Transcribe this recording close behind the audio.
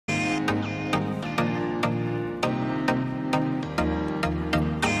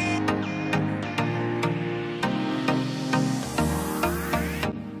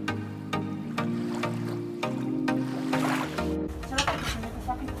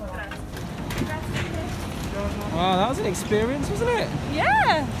Wow, that was an experience, wasn't it?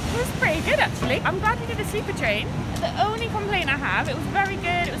 Yeah, it was pretty good actually. I'm glad we did the sleeper train. The only complaint I have, it was very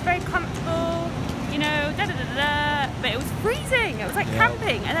good, it was very comfortable, you know, but it was freezing. It was like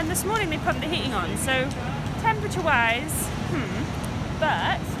camping. And then this morning they pumped the heating on, so temperature wise,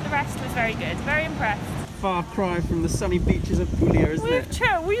 but the rest was very good. Very impressed. Far cry from the sunny beaches of Puglia, isn't it?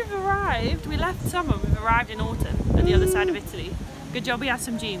 We've arrived, we left summer, we've arrived in autumn at the other side of Italy. Good job we had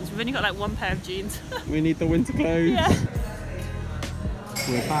some jeans. We've only got like one pair of jeans. We need the winter clothes. Yeah.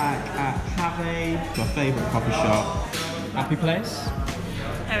 We're back at Have, our favourite coffee shop. Happy place?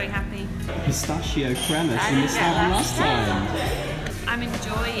 Very happy. Pistachio crema, so you missed out on last time. I'm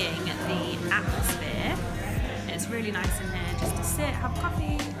enjoying the atmosphere. It's really nice in here just to sit, have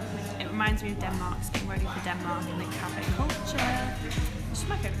coffee. It reminds me of Denmark, getting ready for Denmark and the cafe culture. It's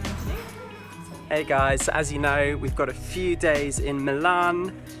my favourite thing to do. Hey guys, so as you know, we've got a few days in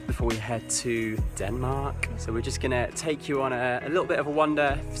Milan before we head to Denmark. So we're just gonna take you on a little bit of a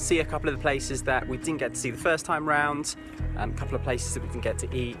wander, see a couple of the places that we didn't get to see the first time round, a couple of places that we didn't get to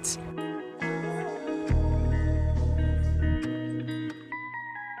eat.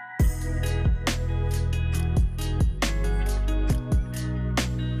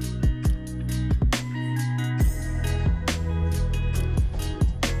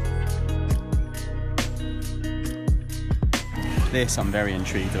 This I'm very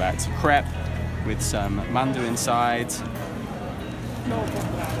intrigued about. It's a crepe with some mandu inside.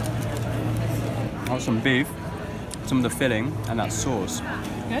 Got some beef, some of the filling, and that sauce.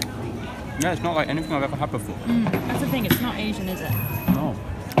 Good? Yeah, it's not like anything I've ever had before. That's the thing, it's not Asian, is it? No,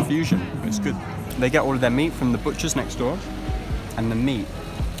 fusion, but it's good. They get all of their meat from the butchers next door, and the meat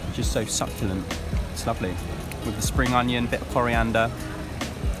is just so succulent. It's lovely. With the spring onion, bit of coriander,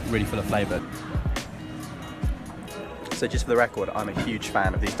 really full of flavour. So just for the record, I'm a huge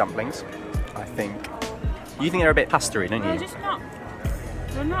fan of these dumplings. You think they're a bit pasta-y, don't you?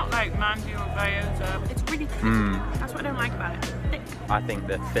 They're not like mandu or gyoza. It's really thick. That's what I don't like about it. Thick. I think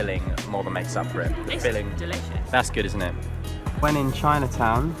the filling more than makes up for it. The filling, delicious. That's good, isn't it? When in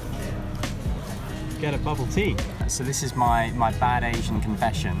ChinaTown, get a bubble tea. So this is my bad Asian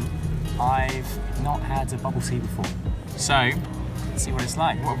confession. I've not had a bubble tea before. So, let's see what it's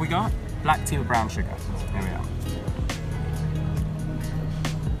like. What have we got? Black tea with brown sugar. Here we are.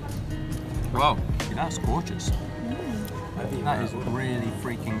 Whoa, that's gorgeous. That is really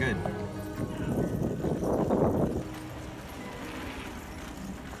freaking good.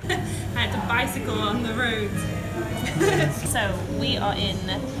 I had to bicycle on the road. So we are in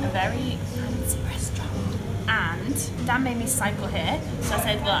a very fancy restaurant and Dan made me cycle here. So I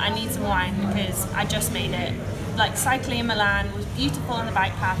said, well, I need some wine because I just made it. Like cycling in Milan was beautiful on the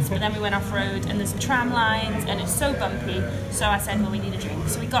bike paths, but then we went off road and there's tram lines and it's so bumpy. So I said, well, we need a drink.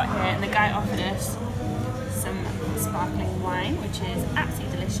 So we got here and the guy offered us some sparkling wine, which is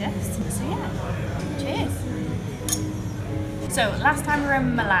absolutely delicious. So yeah, cheers. So last time we were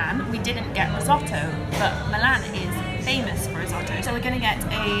in Milan, we didn't get risotto, but Milan is famous for risotto. So we're gonna get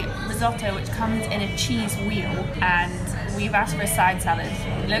a risotto which comes in a cheese wheel, and we've asked for a side salad.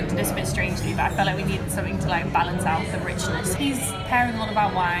 He looked at us a bit strangely, but I felt like we needed something to like balance out the richness. He's pairing a lot of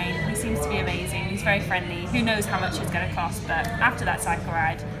our wine. He seems to be amazing. He's very friendly. Who knows how much it's gonna cost, but after that cycle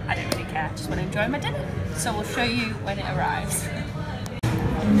ride, I don't really care. I just want to enjoy my dinner. So we'll show you when it arrives.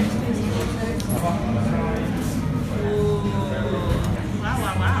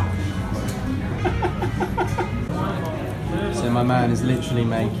 Wow. So my man is literally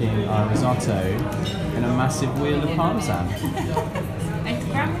making our risotto in a massive wheel of parmesan. It's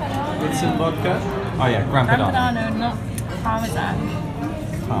gran padano. With some vodka. Oh yeah, gran padano. Gran padano, not parmesan.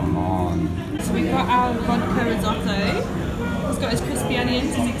 Come on. So we've got our vodka risotto. It's got his crispy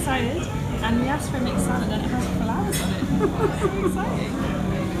onions, he's excited. And we asked for a mixed salad and it has flowers on it. So exciting.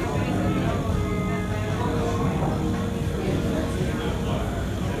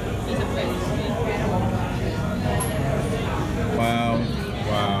 Wow.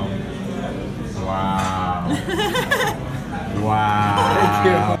 Wow. Thank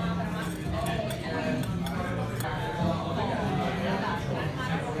you.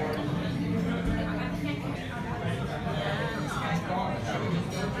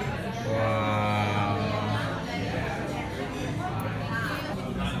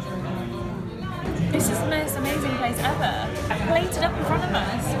 This is the most amazing place ever. I plated up in front of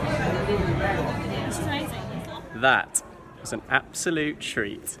us. This is amazing. That was an absolute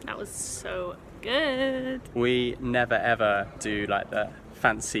treat. That was so good. We never ever do like the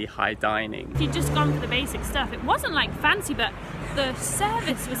fancy high dining. If you'd just gone for the basic stuff, it wasn't like fancy, but the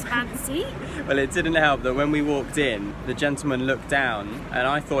service was fancy. Well, it didn't help that when we walked in, the gentleman looked down, and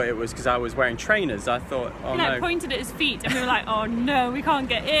I thought it was because I was wearing trainers. I thought, oh no. He pointed at his feet, and we were like, oh no, we can't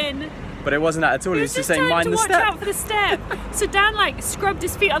get in. But it wasn't that at all. He was just saying, mind the step. Watch out for the step. So Dan like scrubbed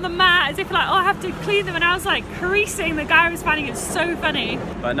his feet on the mat as if like, oh, I have to clean them, and I was like creasing. The guy was finding it so funny.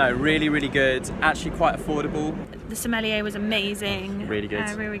 But no, really, really good. Actually quite affordable. The sommelier was amazing. Really good.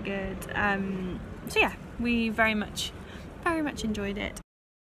 Really good. So yeah, we very much enjoyed it.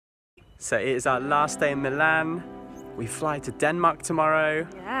 So it is our last day in Milan. We fly to Denmark tomorrow.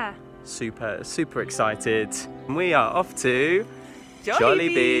 Yeah. Super, super excited. And we are off to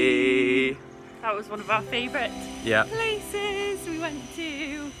Jollibee. That was one of our favourite yeah. places we went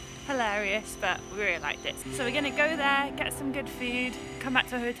to. Hilarious, but we really liked it. So we're gonna go there, get some good food, come back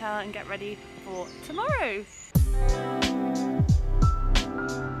to a hotel and get ready for tomorrow.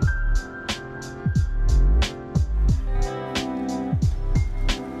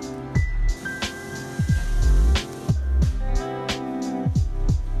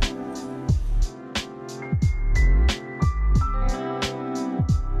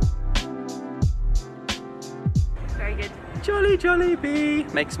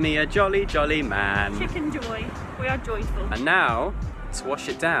 Jollibee makes me a jolly, jolly man. Chicken joy. We are joyful. And now, let's wash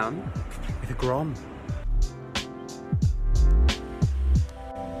it down with a grom.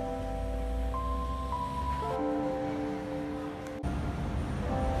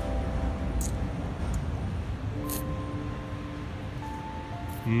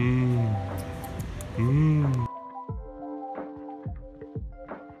 Mmm. Mmm.